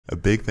A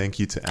big thank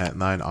you to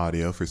Ant9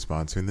 Audio for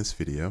sponsoring this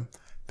video.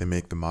 They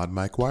make the Mod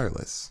Mic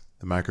wireless,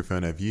 the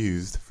microphone I've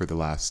used for the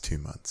last 2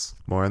 months.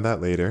 More on that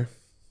later.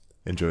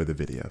 Enjoy the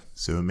video.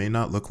 So it may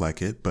not look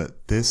like it,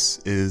 but this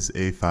is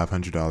a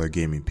 $500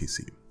 gaming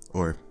PC,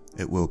 or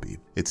it will be.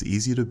 It's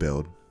easy to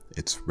build,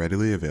 it's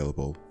readily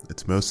available,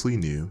 it's mostly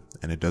new,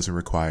 and it doesn't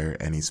require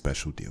any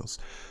special deals.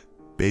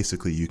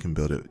 Basically, you can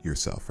build it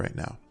yourself right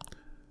now.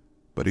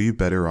 But are you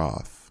better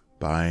off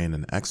buying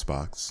an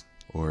Xbox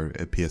or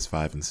a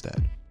PS5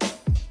 instead?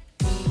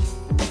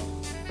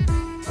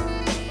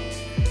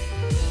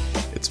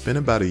 It's been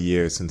about a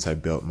year since I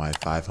built my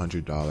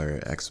 $500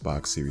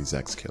 Xbox Series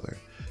X Killer,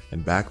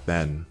 and back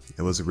then,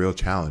 it was a real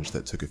challenge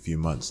that took a few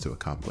months to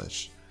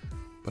accomplish.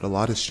 But a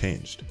lot has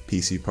changed.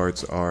 PC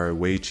parts are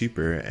way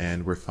cheaper,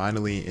 and we're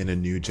finally in a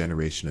new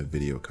generation of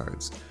video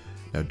cards.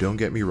 Now don't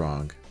get me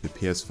wrong, the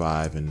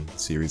PS5 and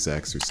Series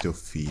X are still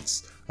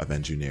feats of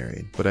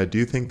engineering, but I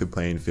do think the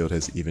playing field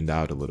has evened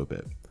out a little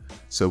bit.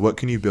 So what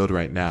can you build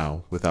right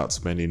now without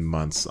spending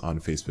months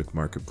on Facebook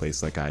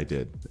Marketplace like I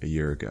did a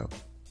year ago?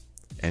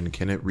 And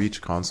can it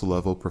reach console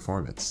level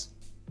performance?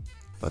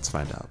 Let's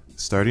find out.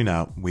 Starting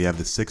out, we have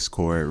the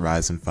 6-core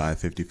Ryzen 5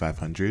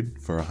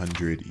 5500 for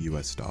 $100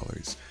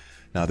 US.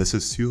 Now this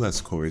is 2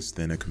 less cores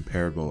than a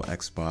comparable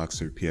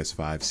Xbox or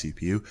PS5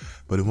 CPU,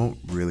 but it won't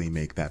really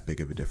make that big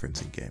of a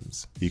difference in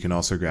games. You can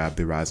also grab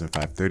the Ryzen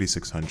 5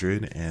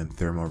 3600 and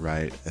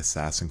Thermalright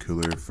Assassin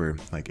Cooler for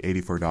like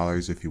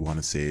 $84 if you want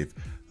to save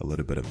a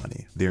little bit of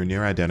money. They are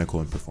near identical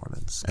in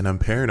performance. And I'm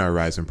pairing our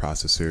Ryzen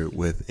processor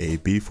with a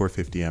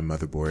B450M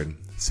motherboard,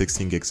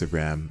 16 gigs of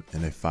RAM,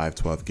 and a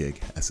 512 gig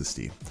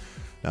SSD.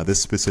 Now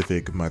this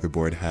specific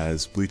motherboard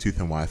has Bluetooth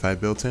and Wi-Fi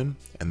built in,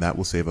 and that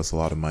will save us a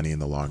lot of money in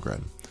the long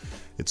run.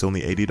 It's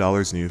only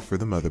 $80 new for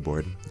the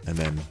motherboard, and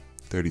then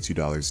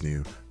 $32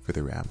 new for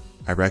the RAM.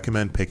 I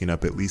recommend picking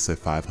up at least a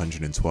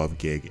 512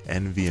 gig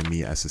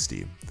NVMe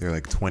SSD. They're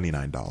like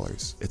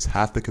 $29. It's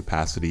half the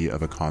capacity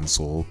of a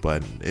console,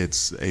 but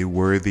it's a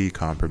worthy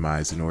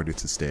compromise in order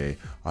to stay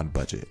on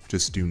budget.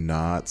 Just do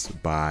not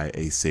buy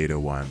a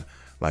SATA one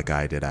like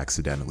I did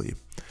accidentally.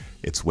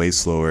 It's way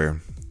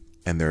slower,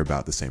 and they're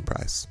about the same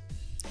price.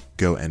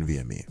 Go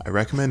NVMe. I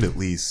recommend at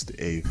least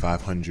a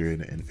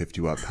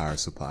 550 watt power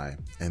supply,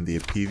 and the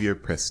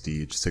Apevia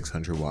Prestige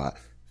 600 watt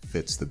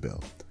fits the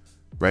bill.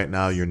 Right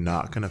now, you're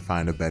not going to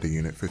find a better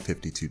unit for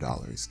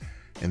 $52,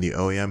 and the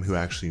OEM who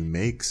actually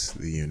makes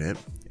the unit,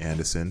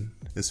 Anderson,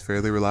 is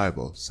fairly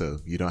reliable, so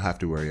you don't have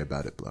to worry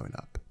about it blowing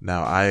up.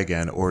 Now, I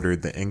again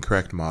ordered the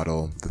incorrect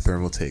model, the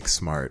Thermaltake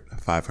Smart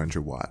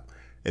 500 watt.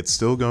 It's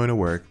still going to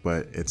work,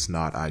 but it's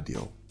not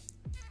ideal.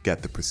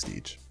 Get the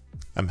Prestige.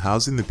 I'm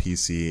housing the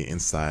PC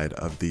inside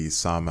of the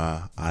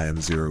Sama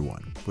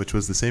IM01, which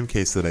was the same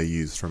case that I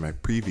used for my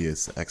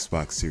previous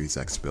Xbox Series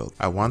X build.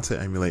 I want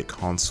to emulate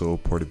console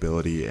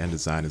portability and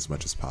design as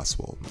much as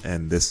possible,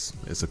 and this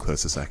is the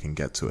closest I can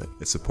get to it.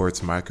 It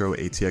supports micro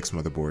ATX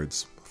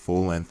motherboards,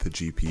 full-length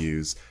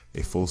GPUs,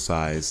 a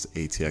full-sized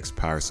ATX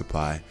power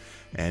supply,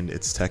 and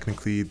it's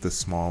technically the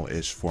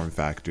small-ish form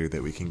factor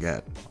that we can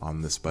get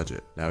on this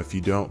budget. Now, if you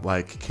don't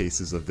like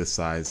cases of this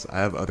size, I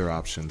have other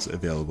options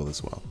available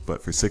as well,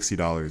 but for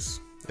 $60,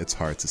 it's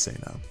hard to say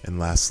no. And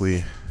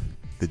lastly,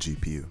 the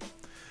GPU.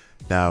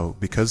 Now,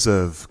 because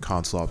of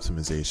console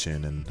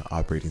optimization and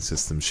operating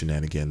system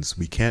shenanigans,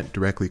 we can't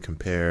directly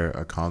compare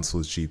a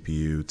console's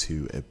GPU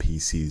to a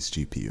PC's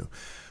GPU,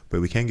 but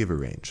we can give a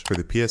range. For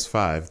the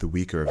PS5, the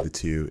weaker of the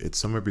two, it's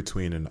somewhere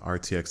between an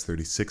RTX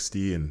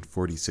 3060 and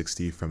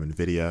 4060 from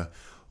Nvidia,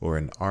 or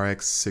an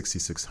RX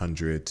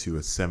 6600 to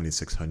a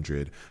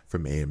 7600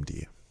 from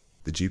AMD.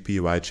 The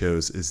GPU I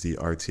chose is the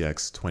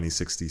RTX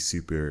 2060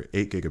 Super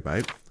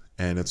 8GB,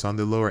 and it's on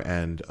the lower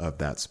end of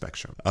that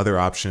spectrum. Other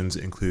options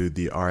include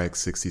the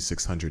RX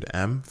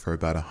 6600M for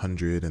about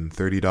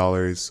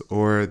 $130,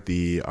 or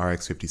the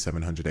RX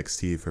 5700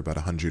 XT for about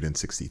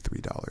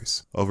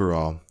 $163.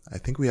 Overall, I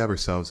think we have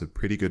ourselves a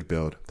pretty good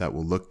build that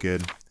will look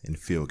good and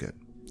feel good.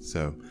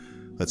 So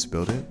let's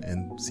build it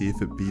and see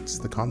if it beats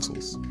the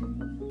consoles.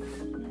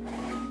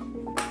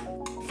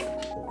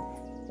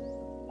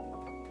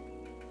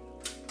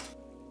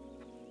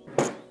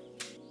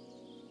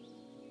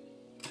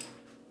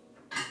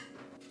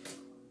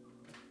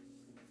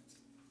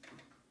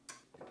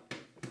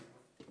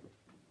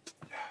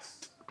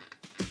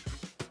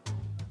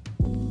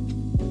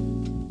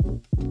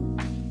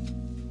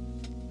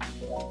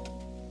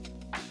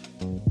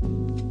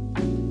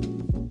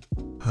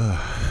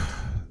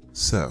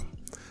 So,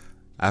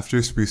 after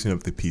sprucing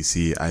up the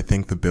PC, I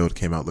think the build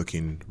came out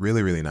looking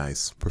really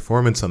nice.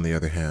 Performance, on the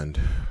other hand,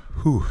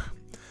 whew,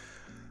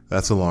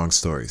 that's a long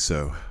story,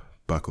 so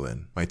buckle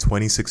in. My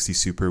 2060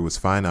 Super was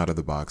fine out of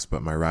the box,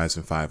 but my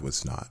Ryzen 5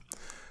 was not.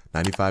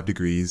 95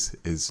 degrees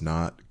is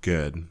not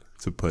good,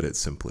 to put it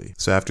simply.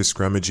 So after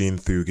scrummaging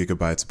through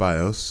Gigabyte's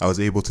BIOS, I was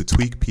able to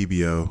tweak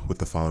PBO with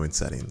the following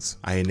settings.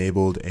 I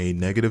enabled a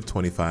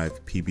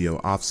 -25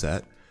 PBO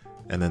offset,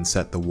 and then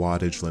set the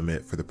wattage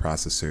limit for the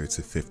processor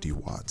to 50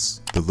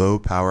 watts. The low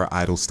power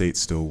idle state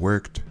still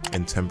worked,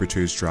 and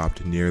temperatures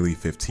dropped nearly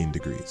 15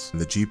 degrees.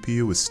 The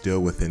GPU was still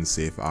within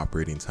safe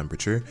operating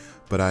temperature,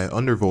 but I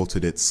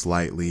undervolted it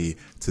slightly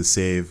to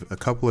save a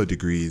couple of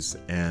degrees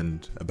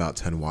and about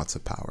 10 watts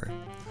of power.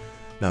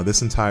 Now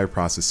this entire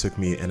process took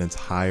me an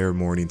entire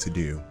morning to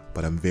do,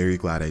 but I'm very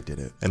glad I did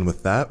it. And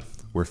with that,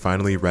 we're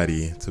finally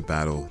ready to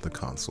battle the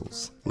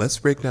consoles. Let's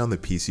break down the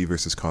PC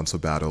versus console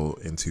battle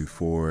into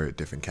 4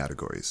 different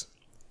categories: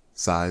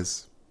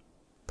 size,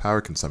 power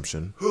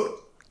consumption,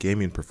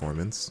 gaming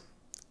performance,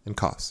 and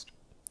cost.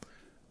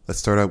 Let's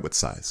start out with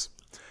size.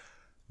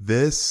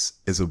 This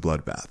is a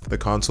bloodbath. The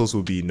consoles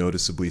will be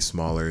noticeably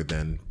smaller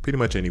than pretty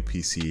much any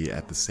PC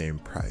at the same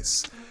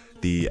price.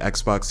 The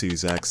Xbox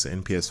Series X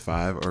and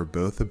PS5 are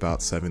both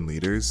about 7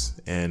 liters,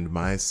 and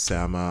my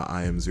Sama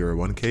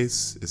IM01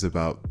 case is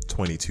about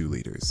 22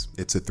 liters.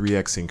 It's a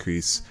 3x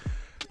increase.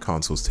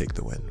 Consoles take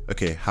the win.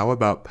 Okay, how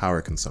about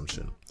power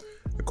consumption?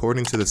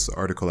 According to this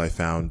article I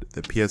found,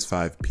 the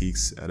PS5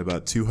 peaks at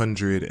about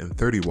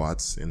 230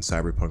 watts in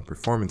Cyberpunk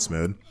performance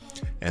mode,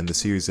 and the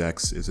Series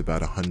X is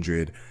about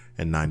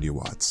 190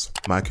 watts.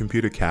 My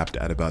computer capped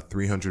at about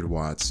 300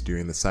 watts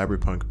during the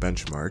Cyberpunk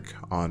benchmark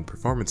on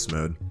performance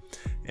mode,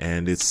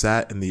 and it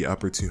sat in the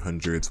upper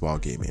 200s while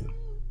gaming.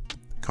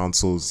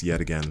 Consoles,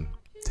 yet again,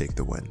 take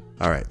the win.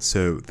 Alright,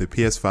 so the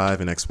PS5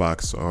 and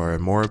Xbox are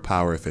more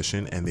power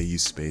efficient and they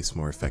use space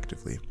more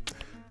effectively.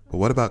 But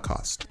what about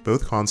cost?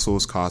 Both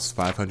consoles cost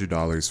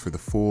 $500 for the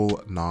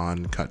full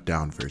non-cut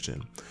down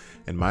version,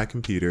 and my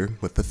computer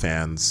with the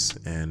fans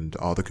and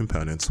all the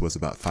components was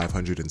about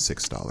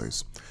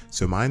 $506.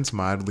 So mine's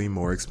mildly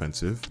more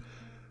expensive,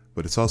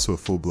 but it's also a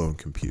full-blown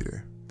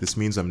computer. This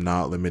means I'm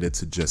not limited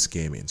to just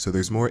gaming, so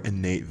there's more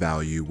innate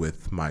value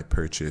with my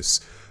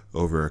purchase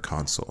over a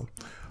console.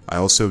 I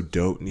also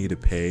don't need to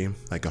pay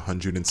like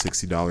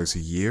 $160 a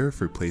year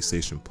for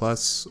PlayStation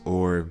Plus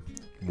or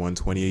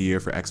 $120 a year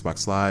for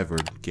Xbox Live or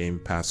Game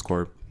Pass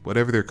Corp,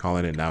 whatever they're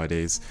calling it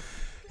nowadays,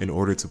 in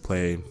order to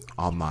play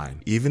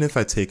online. Even if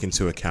I take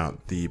into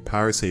account the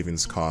power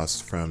savings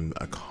cost from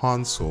a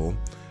console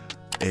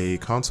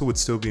would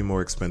still be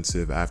more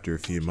expensive after a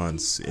few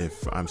months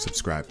if I'm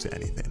subscribed to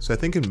anything. So I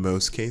think in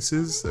most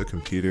cases, a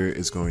computer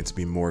is going to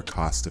be more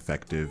cost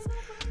effective.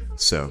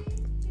 So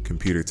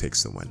computer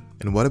takes the win.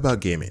 And what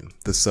about gaming?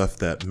 The stuff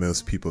that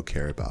most people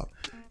care about.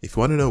 If you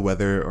want to know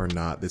whether or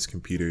not this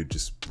computer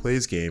just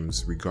plays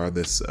games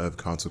regardless of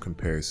console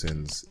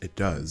comparisons, it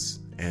does,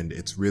 and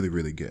it's really,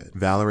 really good.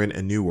 Valorant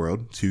and New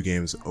World, 2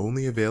 games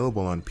only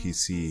available on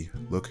PC,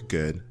 look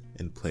good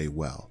and play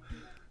well.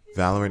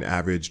 Valorant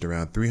averaged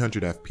around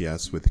 300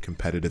 FPS with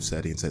competitive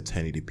settings at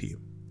 1080p.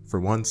 For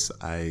once,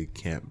 I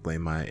can't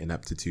blame my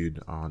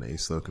ineptitude on a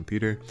slow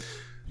computer.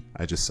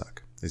 I just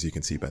suck, as you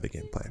can see by the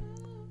gameplay.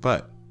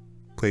 But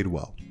played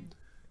well.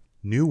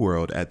 New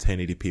World at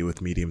 1080p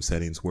with medium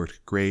settings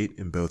worked great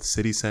in both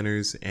city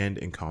centers and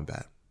in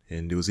combat.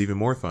 And it was even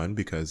more fun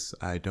because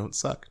I don't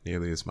suck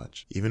nearly as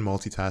much. Even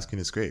multitasking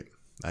is great.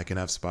 I can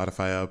have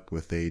Spotify up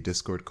with a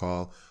Discord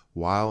call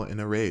while in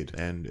a raid,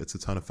 and it's a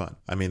ton of fun.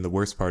 I mean, the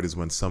worst part is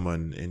when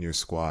someone in your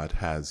squad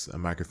has a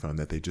microphone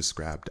that they just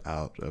grabbed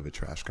out of a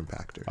trash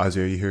compactor.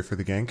 Ozzy, are you here for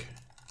the gank?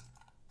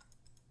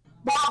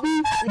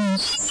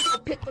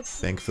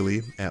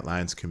 Thankfully,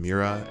 Antlion's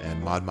Chimera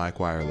and ModMic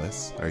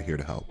Wireless are here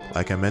to help.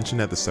 Like I mentioned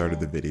at the start of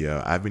the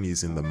video, I've been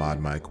using the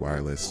ModMic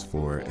Wireless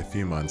for a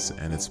few months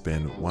and it's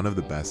been one of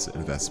the best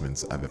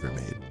investments I've ever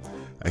made.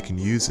 I can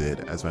use it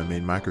as my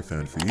main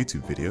microphone for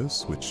YouTube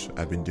videos, which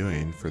I've been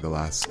doing for the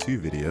last 2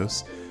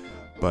 videos,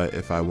 but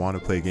if I want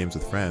to play games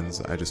with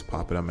friends, I just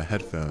pop it on my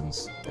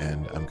headphones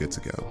and I'm good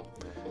to go.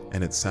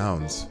 And it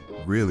sounds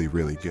really,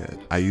 really good.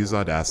 I use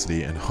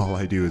Audacity and all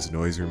I do is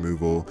noise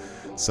removal,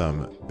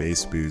 some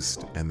bass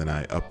boost, and then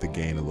I up the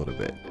gain a little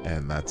bit,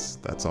 and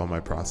that's all my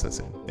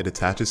processing. It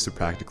attaches to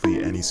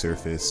practically any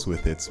surface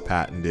with its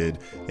patented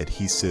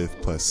adhesive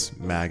plus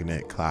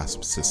magnet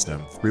clasp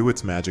system. Through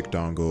its magic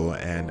dongle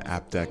and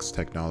aptX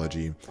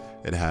technology,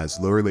 it has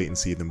lower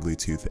latency than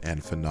Bluetooth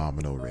and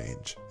phenomenal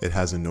range. It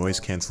has a noise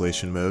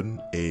cancellation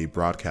mode, a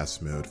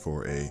broadcast mode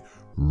for a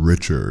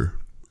richer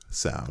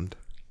sound.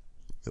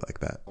 You like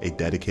that? A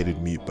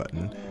dedicated mute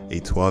button,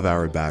 a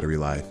 12-hour battery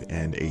life,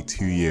 and a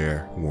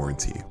 2-year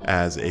warranty.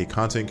 As a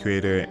content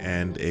creator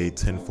and a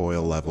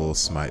tinfoil level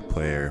Smite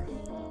player,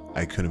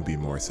 I couldn't be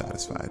more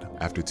satisfied.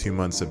 After 2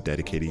 months of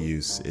dedicated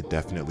use, it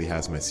definitely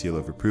has my seal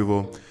of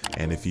approval,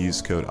 and if you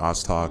use code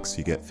OzTalks,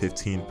 you get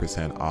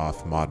 15%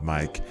 off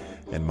ModMic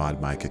and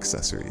ModMic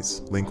accessories.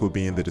 Link will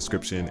be in the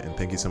description, and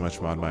thank you so much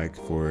ModMic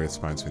for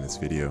sponsoring this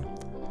video.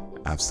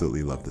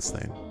 Absolutely love this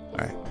thing.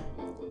 Alright,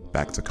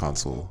 back to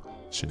console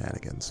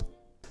shenanigans.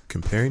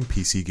 Comparing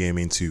PC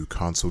gaming to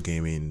console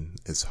gaming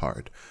is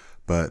hard,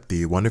 but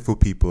the wonderful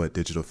people at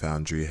Digital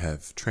Foundry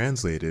have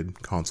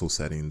translated console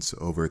settings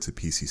over to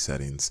PC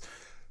settings.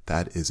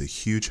 That is a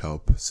huge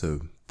help, so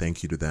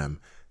thank you to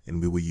them, and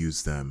we will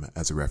use them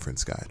as a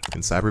reference guide.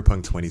 In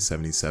Cyberpunk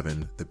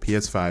 2077, the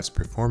PS5's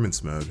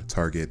performance mode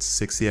targets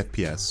 60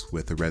 FPS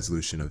with a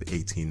resolution of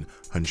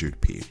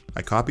 1800p.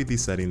 I copied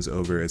these settings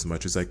over as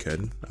much as I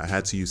could. I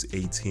had to use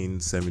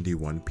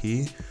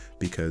 1871p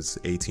because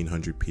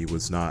 1800p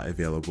was not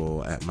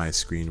available at my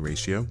screen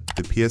ratio.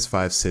 The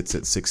PS5 sits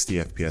at 60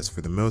 FPS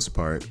for the most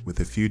part, with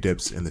a few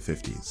dips in the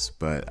 50s,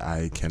 but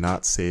I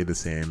cannot say the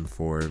same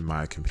for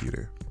my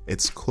computer.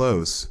 It's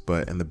close,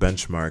 but in the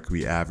benchmark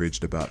we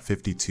averaged about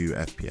 52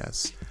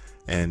 FPS.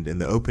 And in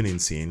the opening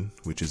scene,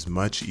 which is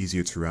much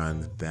easier to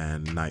run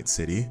than Night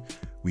City,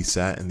 we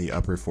sat in the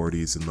upper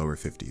 40s and lower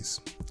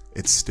 50s.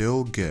 It's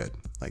still good,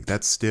 like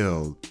that's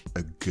still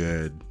a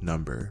good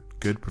number,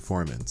 good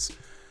performance,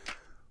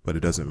 but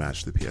it doesn't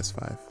match the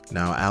PS5.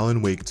 Now,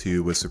 Alan Wake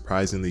 2 was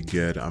surprisingly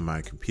good on my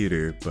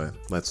computer, but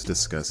let's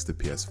discuss the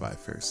PS5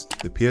 first.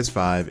 The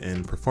PS5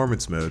 in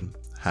performance mode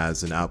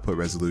has an output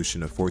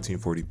resolution of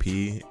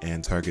 1440p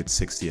and targets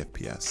 60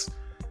 FPS.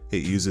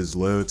 It uses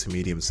low to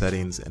medium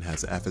settings and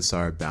has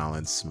FSR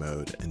balance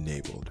mode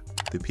enabled.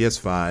 The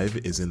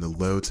PS5 is in the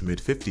low to mid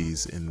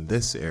 50s in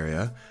this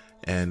area,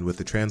 and with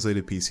the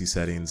translated PC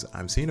settings,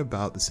 I'm seeing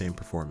about the same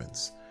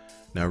performance.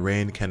 Now,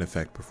 rain can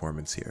affect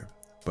performance here,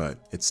 but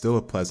it's still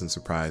a pleasant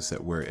surprise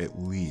that we're at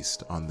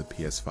least on the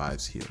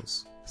PS5's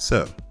heels.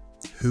 So,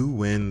 who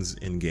wins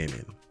in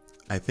gaming?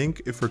 I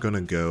think if we're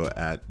gonna go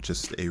at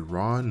just a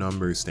raw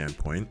number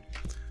standpoint,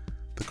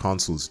 the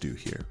consoles do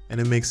here.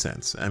 And it makes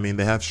sense. I mean,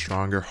 they have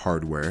stronger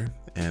hardware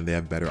and they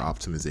have better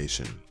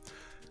optimization.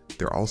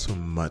 They're also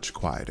much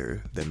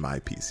quieter than my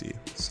PC.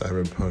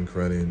 Cyberpunk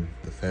running,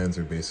 the fans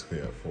are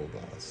basically at full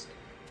blast.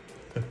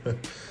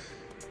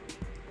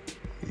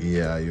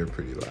 Yeah, you're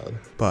pretty loud.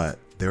 But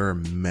there are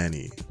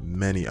many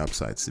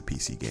upsides to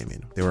PC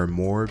gaming. There are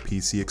more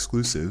PC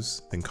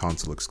exclusives than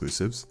console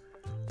exclusives.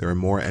 There are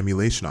more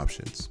emulation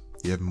options.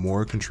 You have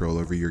more control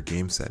over your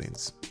game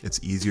settings. It's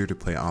easier to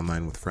play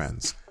online with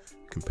friends.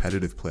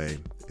 Competitive play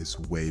is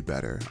way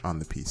better on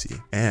the PC.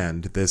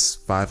 And this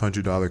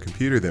 $500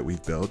 computer that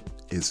we've built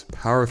is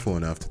powerful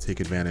enough to take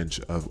advantage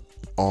of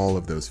all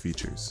of those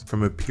features.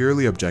 From a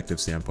purely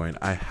objective standpoint,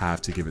 I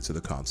have to give it to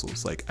the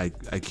consoles. Like, I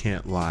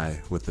can't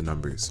lie with the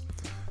numbers,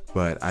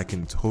 but I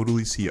can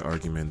totally see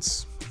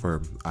arguments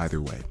for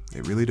either way.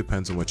 It really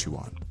depends on what you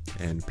want.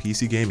 And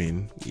PC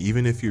gaming,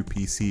 even if your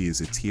PC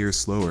is a tier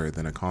slower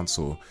than a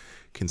console,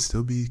 can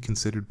still be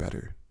considered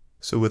better.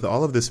 So with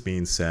all of this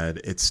being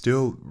said, it's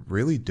still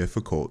really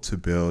difficult to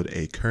build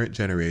a current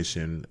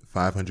generation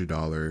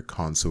 $500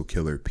 console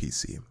killer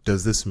PC.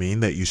 Does this mean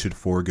that you should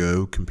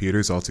forego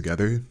computers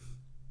altogether?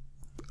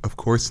 Of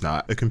course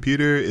not. A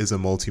computer is a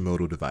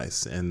multimodal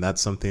device, and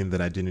that's something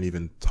that I didn't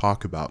even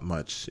talk about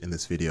much in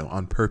this video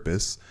on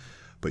purpose,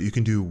 but you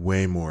can do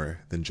way more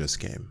than just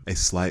game. A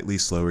slightly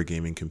slower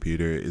gaming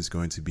computer is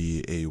going to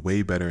be a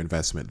way better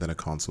investment than a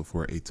console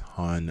for a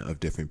ton of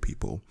different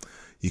people.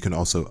 You can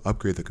also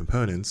upgrade the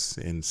components,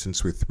 and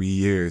since we're 3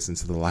 years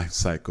into the life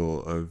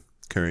cycle of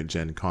current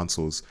gen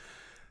consoles,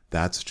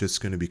 that's just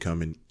going to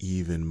become an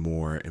even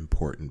more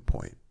important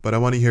point. But I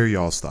want to hear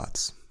y'all's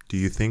thoughts. Do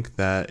you think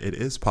that it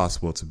is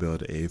possible to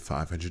build a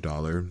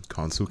 $500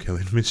 console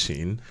killing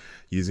machine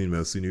using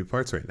mostly new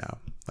parts right now?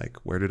 Like,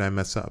 where did I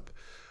mess up?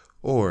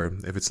 Or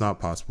if it's not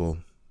possible,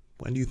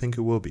 when do you think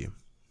it will be?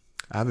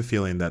 I have a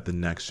feeling that the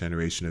next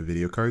generation of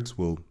video cards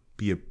will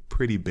be a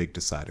pretty big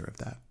decider of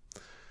that.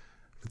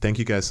 But thank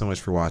you guys so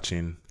much for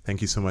watching.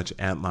 Thank you so much,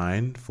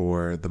 Antline,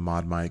 for the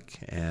mod mic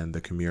and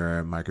the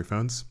Kimura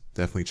microphones.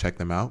 Definitely check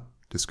them out.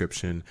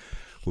 Link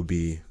will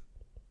be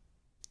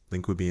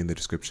in the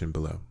description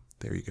below.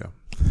 There you go.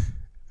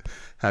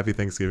 Happy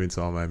Thanksgiving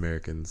to all my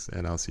Americans,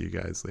 and I'll see you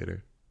guys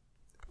later.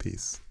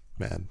 Peace.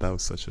 Man, that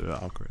was such an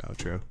awkward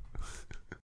outro.